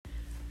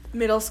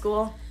Middle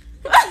school.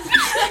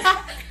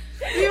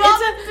 We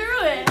walked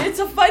through it. It's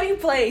a funny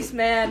place,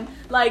 man.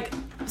 Like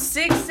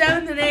 6th,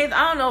 7th, and 8th.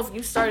 I don't know if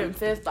you started in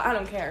 5th, but I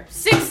don't care.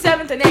 6th,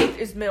 7th, and 8th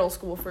is middle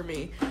school for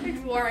me. It's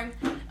boring.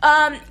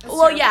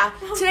 Well, yeah.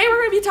 Today we're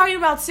gonna be talking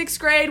about 6th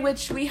grade,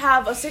 which we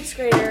have a 6th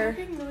grader.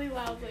 Talking really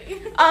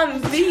loudly.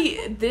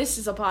 This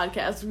is a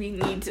podcast. We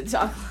need to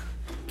talk.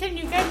 Can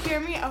you guys hear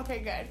me? Okay,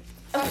 good.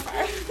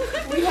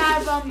 We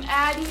have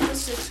Addie, the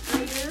 6th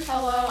grader.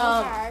 Hello.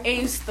 Hi.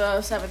 Ace, the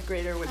 7th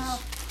grader, which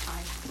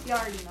Hi. You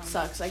already know.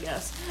 sucks, I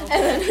guess. Okay.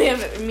 And then we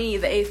have me,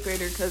 the 8th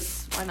grader,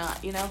 because why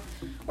not, you know?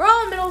 We're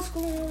all in middle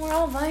school. We're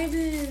all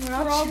vibing.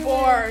 We're all chilling.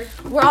 bored.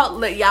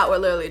 We're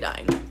literally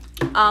dying.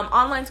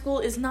 Online school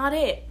is not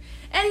it.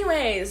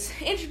 Anyways,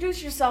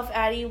 introduce yourself,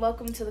 Addie.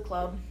 Welcome to the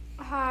club.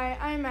 Hi,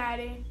 I'm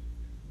Addie.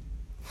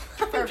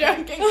 I'm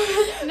Perfect. joking.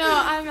 No,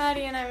 I'm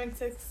Addie and I'm in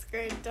 6th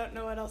grade. Don't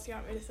know what else you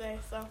want me to say,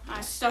 so.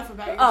 Stuff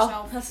about Oh,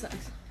 yourself. that's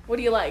nice. What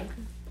do you like?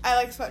 I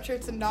like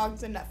sweatshirts and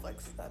dogs and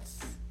Netflix. That's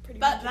pretty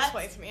But much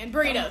explains me. And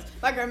burritos.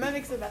 My grandma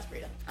makes the best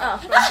burrito.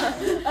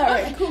 Oh. All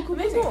right,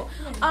 cool.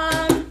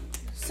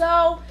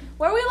 So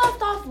where we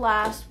left off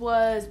last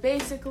was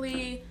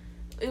basically,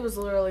 it was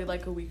literally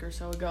like a week or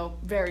so ago.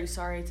 Very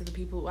sorry to the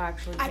people who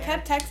actually I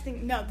cared. kept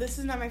texting. No, this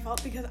is not my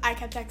fault because I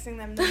kept texting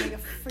them to make a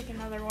freaking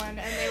other one,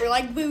 and they were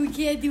like, "But we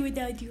can't do it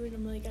without you." And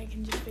I'm like, "I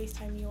can just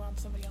FaceTime you on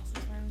somebody else's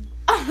phone."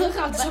 Look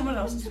on someone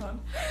else's phone.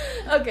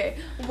 Okay,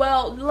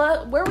 well,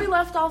 where we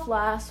left off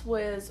last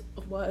was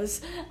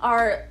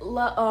our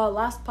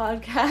last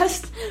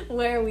podcast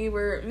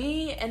where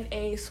me and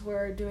Ace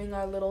were doing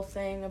our little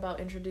thing about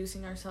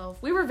introducing ourselves.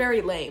 We were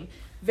very lame,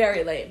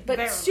 but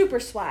Very.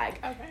 super swag.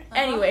 Okay.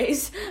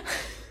 Anyways,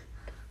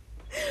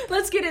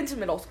 let's get into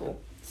middle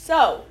school.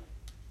 So,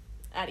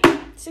 Addie,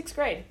 6th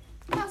grade.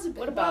 How's it been?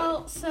 What about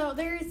Well, so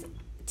there's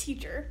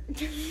teacher.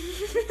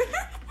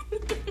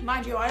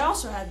 Mind you, I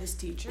also had this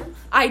teacher.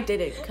 I did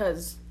it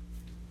because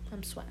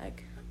I'm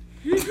swag.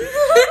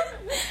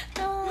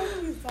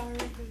 Oh, sorry.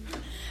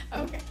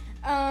 Okay.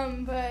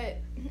 But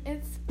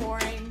it's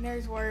boring.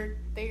 There's work.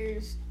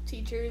 There's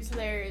teachers.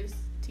 There's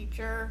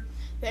teacher.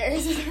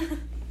 There's.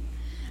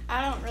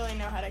 I don't really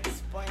know how to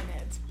explain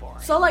it. It's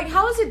boring. So, like,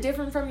 how is it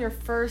different from your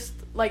first,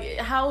 like,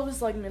 how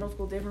is, like, middle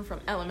school different from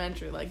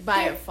elementary, like,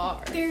 by a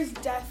far? There's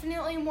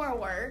definitely more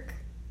work.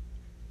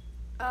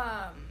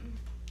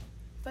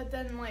 But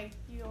then, like,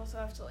 you also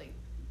have to, like,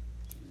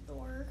 do the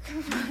work.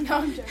 No,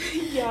 I'm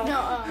joking.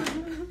 Yeah.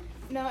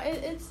 No,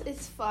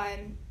 it's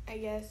fun, I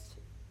guess.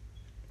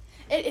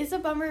 It is a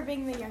bummer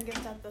being the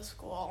youngest at the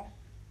school.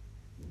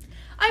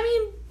 I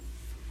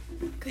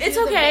mean, 'Cause it's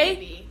you're the okay.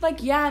 baby.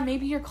 Like, yeah,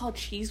 maybe you're called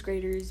cheese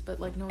graters, but,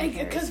 like, no one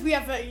cares. Because we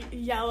have a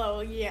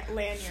yellow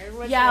lanyard.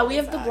 which Yeah, really we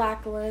have the sucks.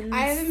 black ones.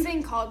 I haven't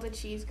been called a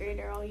cheese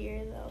grater all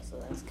year, though, so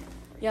that's kind of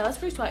Yeah, that's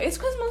pretty swag. It's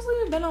because mostly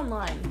we've been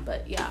online,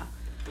 but yeah.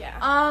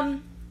 Yeah.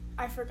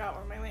 I forgot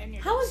where my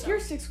lanyard How is, was so. your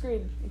 6th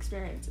grade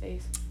experience,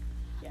 Ace?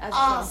 Yeah. As a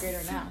 7th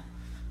grader now.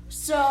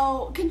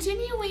 So,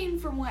 continuing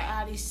from what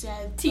Addie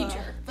said.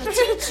 Teacher. The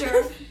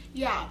teacher,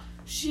 yeah.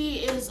 She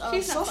is a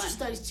She's not social fun.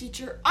 studies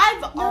teacher. I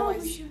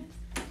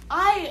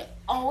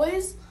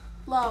always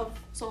love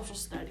social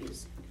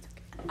studies.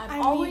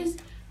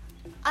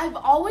 I've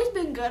always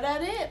been good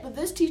at it, but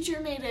this teacher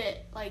made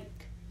it like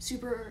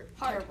super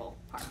terrible.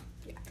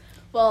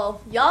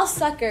 Well, y'all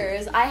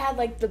suckers. I had,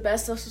 like, the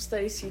best social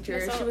studies teacher.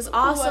 So She was who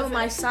also was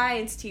my it?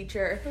 science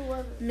teacher. Who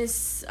was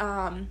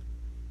it?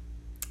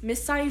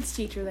 Miss Science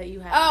teacher that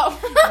you had. Oh.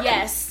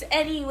 Yes.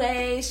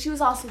 Anyway, she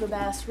was also the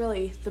best.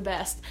 Really, the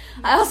best.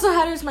 I also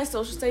had her as my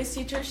social studies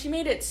teacher. She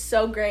made it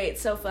so great,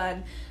 so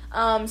fun.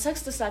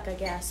 Sucks to suck, I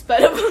guess.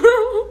 But,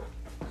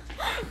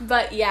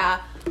 but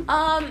yeah.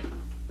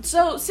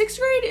 So 6th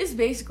grade is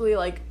basically,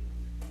 like,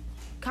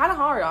 kind of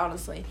hard,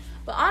 honestly.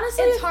 But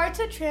honestly, It's hard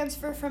to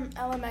transfer from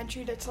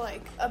elementary to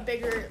like a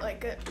bigger,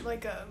 like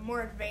a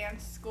more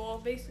advanced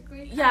school,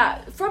 basically.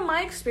 yeah, from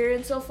my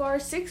experience so far,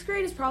 6th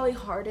grade is probably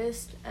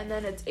hardest, and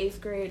then it's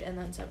 8th grade, and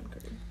then 7th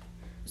grade.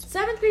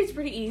 7th grade's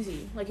pretty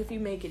easy, like, if you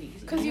make it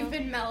easy. Because you you've know?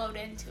 been mellowed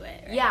into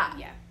it, right? Yeah.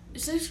 Yeah.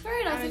 6th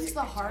grade, I I think, was is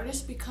the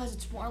hardest because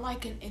it's more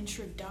like an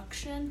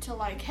introduction to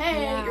like,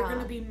 hey, Yeah. you're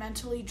gonna be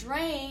mentally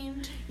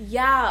drained.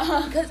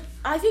 Yeah, because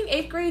I think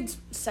 8th grade's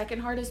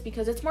second hardest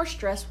because it's more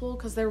stressful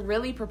because they're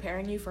really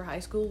preparing you for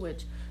high school,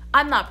 which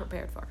I'm not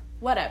prepared for.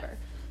 Whatever.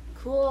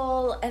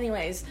 Cool.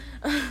 Anyways.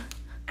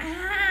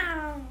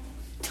 Ow!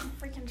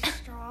 Freaking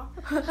straw.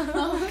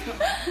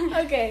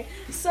 Okay,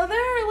 so there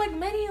are, like,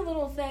 many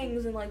little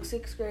things in, like,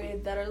 6th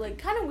grade that are, like,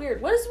 kind of weird.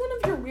 What is one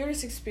of your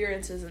weirdest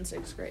experiences in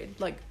 6th grade?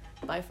 Like,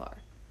 by far.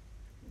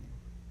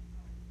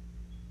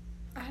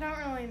 I don't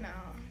really know.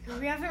 Because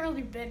we haven't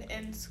really been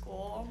in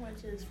school,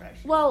 which is fresh.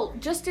 Well,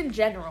 just in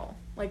general.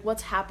 Like,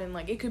 what's happened?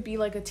 Like, it could be,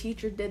 like, a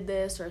teacher did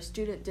this, or a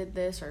student did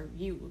this, or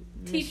you.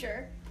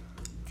 Teacher.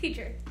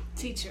 Teacher.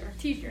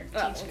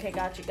 Oh, okay,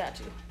 got you.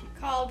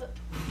 Called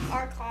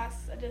our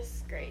class a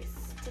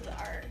disgrace to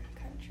our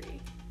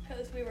country.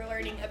 Because we were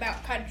learning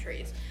about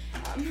countries.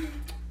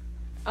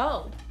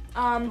 Oh.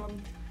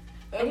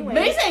 Anyways.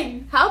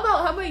 Amazing. How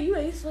about you,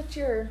 Ace? What's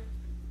your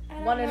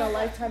one in a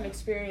lifetime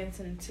experience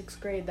in 6th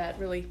grade that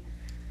really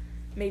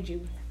made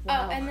you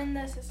wow. Oh, and then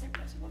the assistant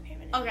principal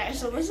came in. Okay,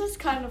 so this is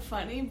kind of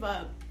funny,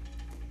 but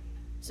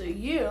so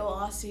you,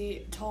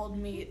 Lassie, told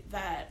me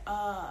that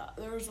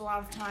there was a lot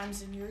of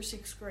times in your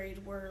 6th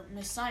grade where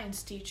Miss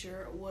Science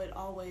teacher would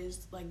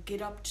always like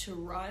get up to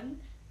run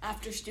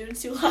after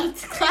students who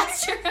left the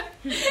classroom,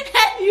 and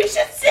you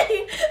should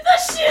see the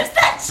shoes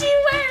that she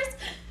wears.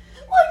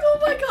 Like, oh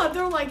my God,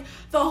 they're like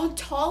the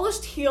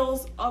tallest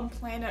heels on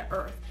planet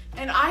Earth.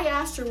 And I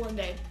asked her one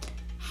day,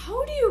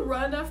 how do you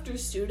run after a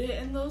student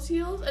in those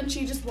heels? And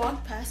she just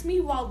walked past me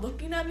while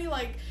looking at me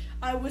like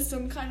I was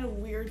some kind of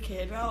weird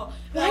kid. Why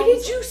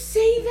did you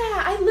say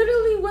that? I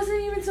literally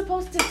wasn't even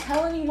supposed to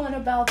tell anyone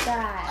about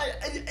that.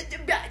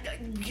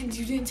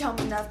 You didn't tell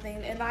me nothing,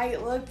 and I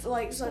looked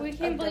like such. We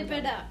can bleep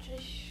it out.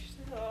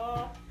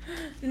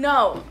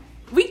 No,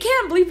 we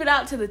can't bleep it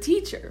out to the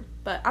teacher,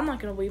 but I'm not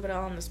gonna bleep it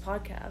out on this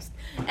podcast.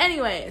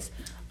 Anyways,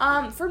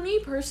 for me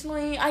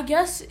personally, I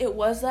guess it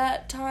was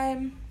that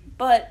time,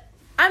 but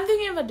I'm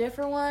thinking of a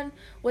different one,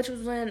 which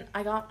was when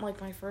I got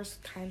like my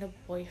first kind of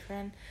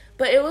boyfriend.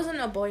 But it wasn't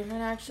a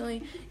boyfriend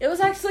actually. It was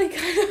actually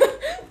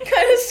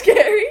kind of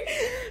scary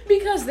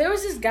because there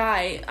was this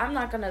guy. I'm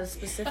not gonna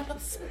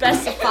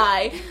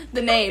specify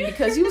the name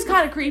because he was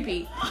kind of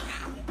creepy.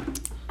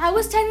 I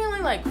was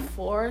technically like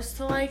forced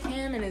to like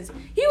him, and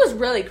he was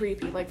really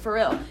creepy, like for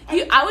real.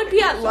 I would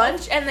be at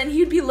lunch, and then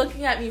he'd be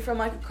looking at me from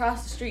like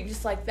across the street,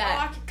 just like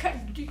that.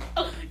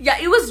 Yeah,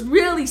 it was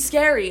really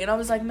scary, and I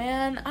was like,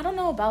 man, I don't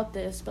know about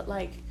this, but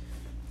like,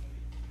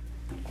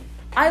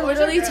 I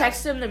literally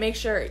texted him to make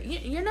sure.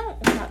 You know,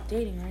 we're not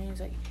dating, right? He was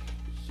like,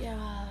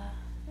 yeah.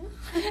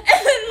 And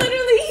then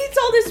literally he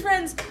told his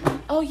friends,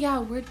 oh yeah,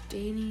 we're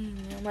dating.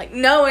 And I'm like,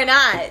 no, we're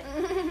not.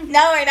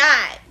 No, we're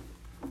not.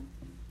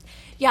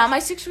 Yeah, my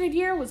 6th grade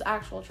year was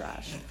actual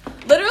trash.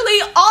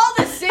 Literally, all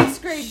the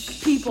 6th grade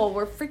people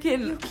were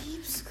freaking. You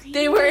keep screaming.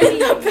 They were in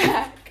the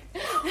back.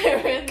 They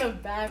were in the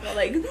back,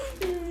 like, and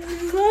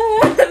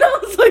I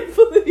was like,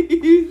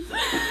 please.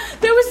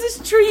 There was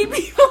this tree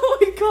people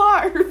would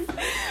carve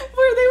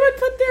where they would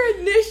put their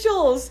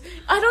initials.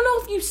 I don't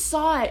know if you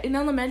saw it in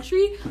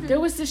elementary. There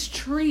was this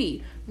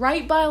tree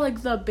right by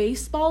like the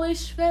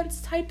baseball-ish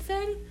fence type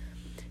thing.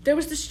 There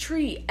was this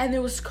tree, and it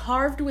was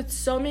carved with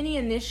so many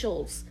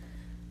initials.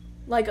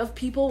 Like, of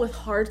people with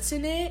hearts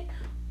in it,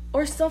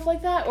 or stuff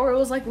like that, or it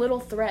was, like, little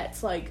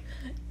threats, like,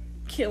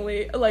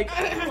 killing, like,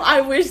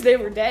 I wish they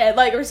were dead,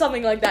 like, or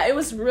something like that. It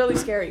was really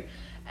scary,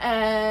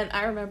 and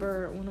I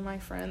remember one of my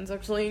friends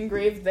actually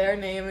engraved their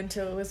name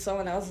into it with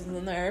someone else's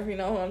in there, if you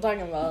know who I'm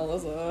talking about,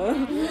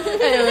 Alyssa.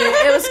 Anyway,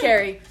 it was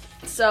scary.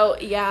 So,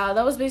 yeah,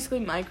 that was basically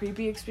my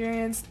creepy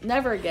experience.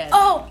 Never again.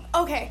 Oh,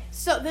 okay.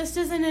 So this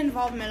doesn't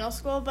involve middle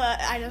school, but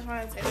I just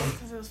wanted to say this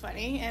because it was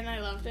funny and I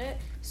loved it.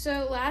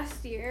 So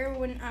last year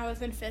when I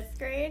was in 5th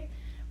grade,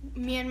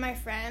 me and my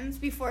friends,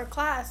 before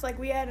class, like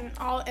we had an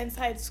all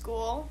inside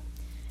school,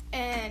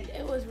 and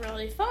it was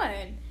really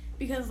fun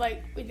because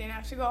like we didn't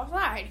have to go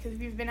outside because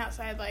we've been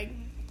outside like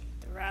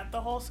throughout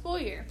the whole school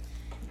year.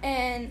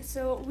 And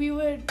so we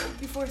would,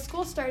 before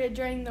school started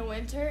during the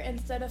winter,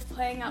 instead of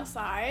playing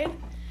outside,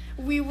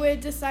 we would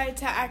decide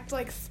to act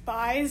like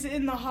spies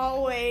in the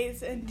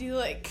hallways and do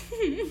like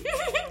and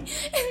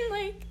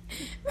like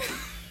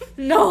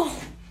no.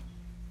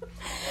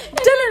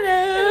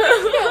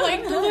 Yeah,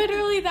 like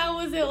literally that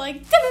was it,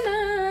 like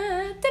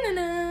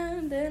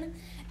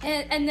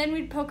and then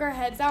we'd poke our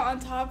heads out on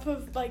top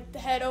of like the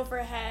head over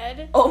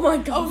head. Oh my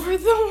God. Over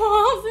the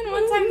walls. And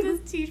one time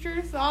this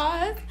teacher saw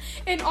us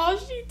and all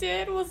she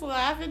did was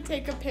laugh and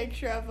take a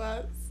picture of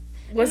us.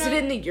 Was it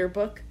in the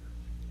yearbook?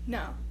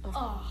 No.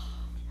 Oh.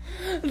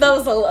 That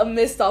was a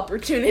missed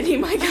opportunity,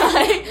 my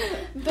guy.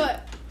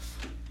 But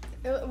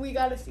we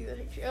got to see the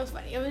picture. It was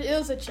funny. It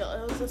was a chill.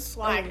 It was a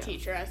swag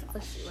teacher. I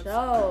thought she was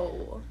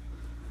So,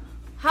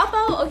 how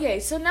about, okay,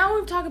 so now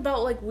we've talked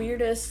about, like,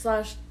 weirdest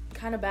 /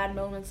 kind of bad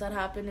moments that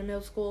happened in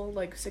middle school,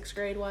 like, 6th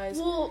grade wise.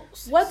 Well,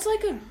 what's,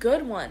 like, a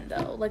good one,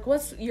 though? Like,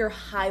 what's your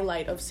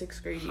highlight of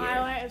 6th grade year?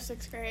 Highlight of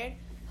 6th grade?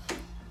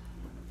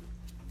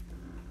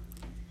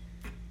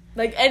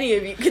 Like, any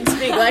of you can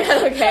speak, like, I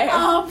don't care.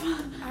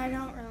 I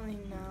don't really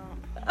know.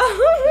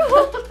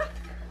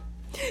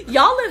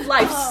 Y'all live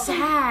life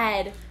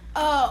sad.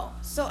 Oh,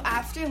 so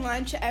after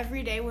lunch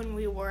every day when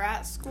we were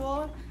at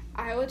school,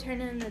 I would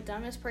turn in the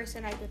dumbest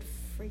person I could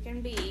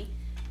freaking be,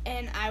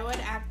 and I would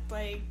act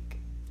like,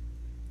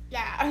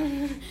 yeah,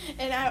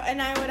 and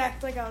I would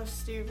act like I was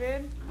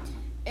stupid,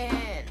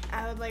 and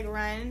I would like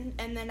run,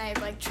 and then I'd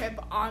like trip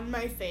on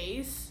my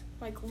face,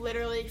 like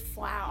literally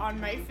flat on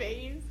my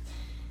face.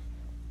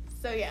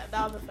 So yeah,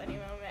 that was a funny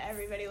moment.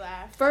 Everybody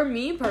laughed. For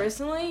me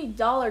personally,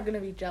 y'all are gonna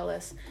be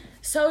jealous.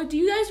 So, do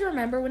you guys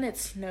remember when it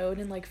snowed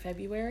in like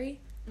February?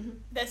 Mm-hmm.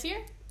 This year?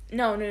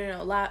 No.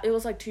 It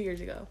was like 2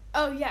 years ago.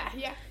 Oh yeah.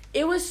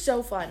 It was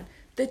so fun.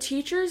 The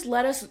teachers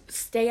let us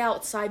stay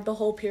outside the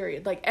whole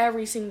period, like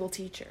every single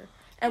teacher,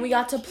 and we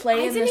got to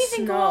play in the snow. I didn't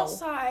even go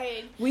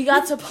outside. We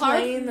got to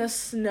play in the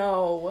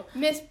snow.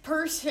 Miss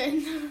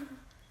Person.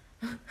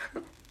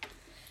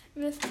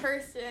 this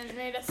person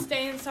made us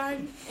stay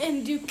inside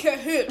and do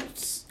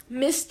cahoots.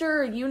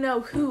 Mr. You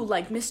know who,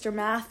 like Mr.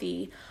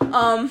 Matthew,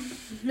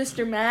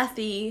 Mr.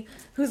 Matthew,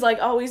 who's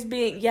like always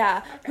being,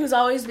 who's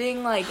always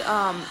being like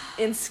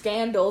in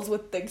scandals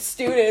with the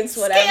students,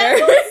 whatever.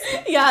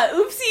 Yeah,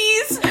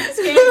 oopsies.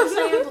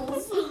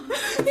 Scandals.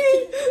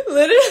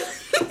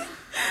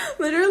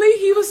 Literally,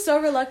 he was so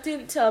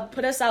reluctant to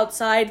put us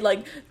outside,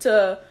 like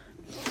to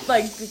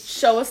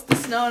show us the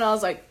snow, and I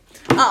was like,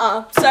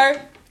 sir.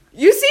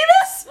 You see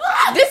this?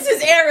 This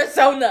is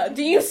Arizona.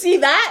 Do you see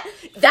that?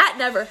 That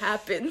never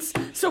happens.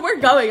 So we're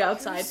going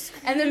outside.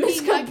 And then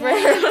Miss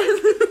Cabrera,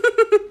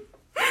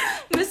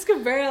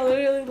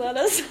 literally let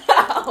us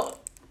out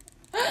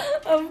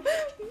of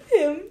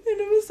him. And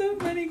it was so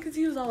funny because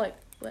he was all like,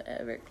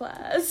 whatever,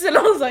 class. And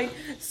I was like,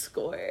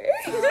 score.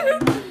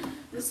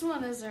 This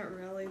one isn't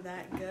really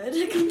that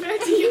good compared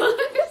to yours.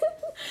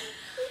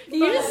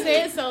 You just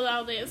say it so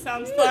loudly, it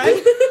sounds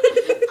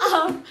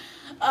fun.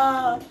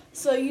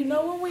 So you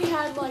know when we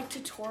had like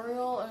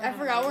tutorial and I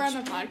forgot we're on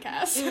the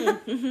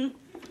podcast.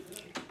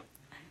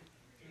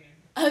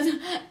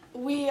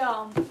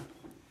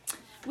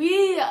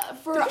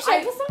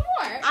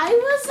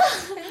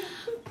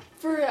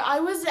 I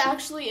was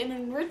actually in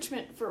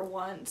enrichment for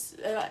once.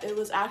 It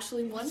was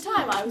actually one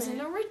time I was in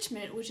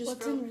enrichment, which is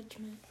What's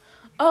enrichment?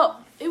 Oh,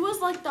 it was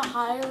like the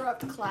higher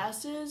up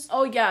classes.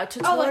 oh yeah,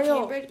 tutorial. like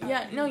Cambridge?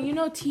 Yeah, no, you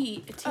know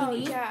TD. Oh,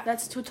 yeah.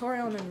 That's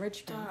tutorial and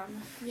enrichment.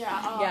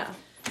 Yeah.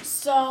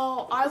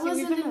 So I was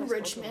we've in been in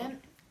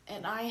enrichment,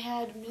 and I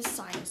had Miss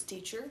Science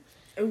teacher,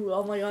 Ooh,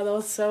 oh my god,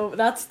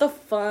 that's the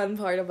fun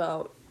part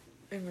about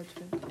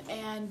enrichment.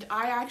 and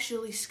I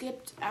actually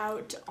skipped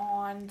out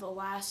on the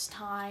last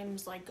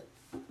times, like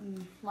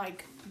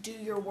do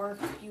your work,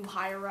 you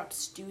higher up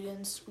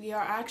students. We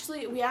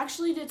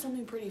actually did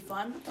something pretty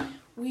fun.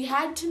 We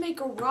had to make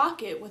a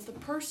rocket with a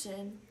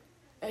person,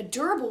 a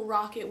durable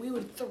rocket. We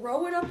would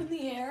throw it up in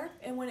the air,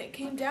 and when it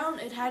came down,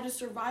 it had to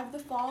survive the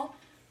fall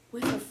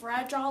with a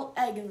fragile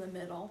egg in the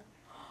middle.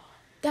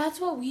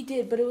 That's what we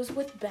did, but it was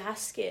with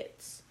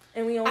baskets.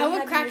 And we only I would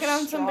had crack it on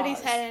straws. somebody's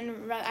head,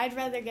 and I'd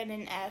rather get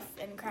an F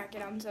and crack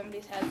it on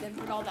somebody's head than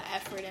put all the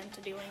effort into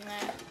doing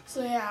that.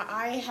 So yeah,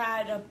 I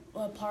had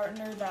a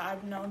partner that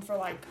I've known for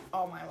like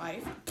all my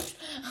life,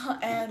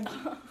 and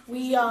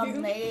we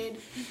made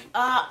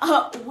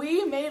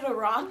a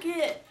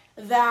rocket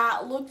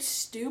that looked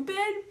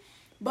stupid,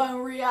 but in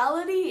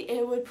reality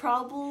it would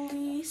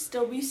probably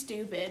still be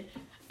stupid.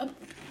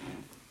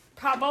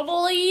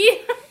 Probably.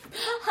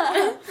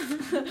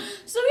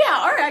 So yeah,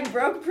 our egg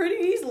broke pretty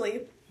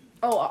easily.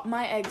 Oh,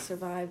 my egg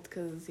survived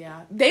because,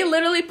 they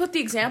literally put the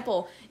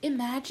example.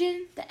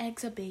 Imagine the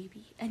egg's a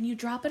baby and you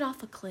drop it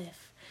off a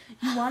cliff.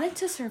 You want it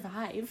to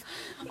survive.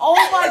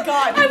 Oh my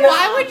god. And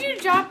why would you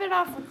drop it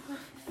off a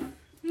cliff?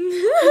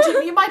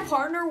 Me and my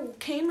partner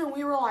came and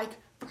we were like,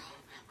 bro,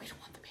 we don't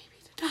want the baby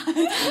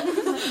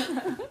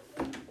to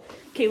die.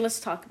 Okay, let's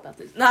talk about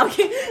this. No,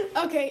 okay.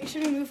 Okay,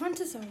 should we move on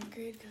to 7th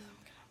grade?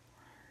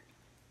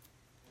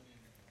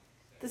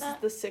 This is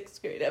the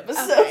 6th grade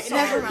episode. Okay,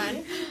 never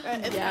mind.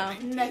 It's Yeah.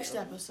 fine. Next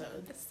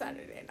episode. It's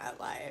Saturday Night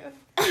Live.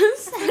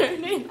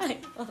 Saturday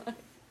Night Live.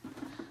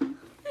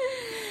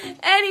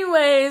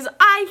 Anyways,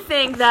 I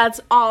think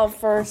that's all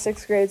for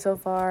 6th grade so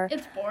far.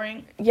 It's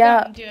boring.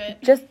 Yeah. Don't do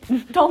it. Just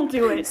Don't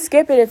do it.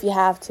 skip it if you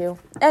have to.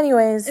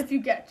 Anyways, If you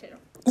get to.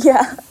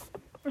 yeah.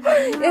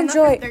 We're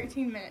Enjoy.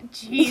 13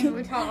 minutes. Jeez,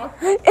 we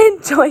talk.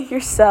 Enjoy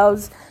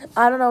yourselves.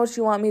 I don't know what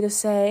you want me to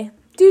say.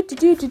 Do.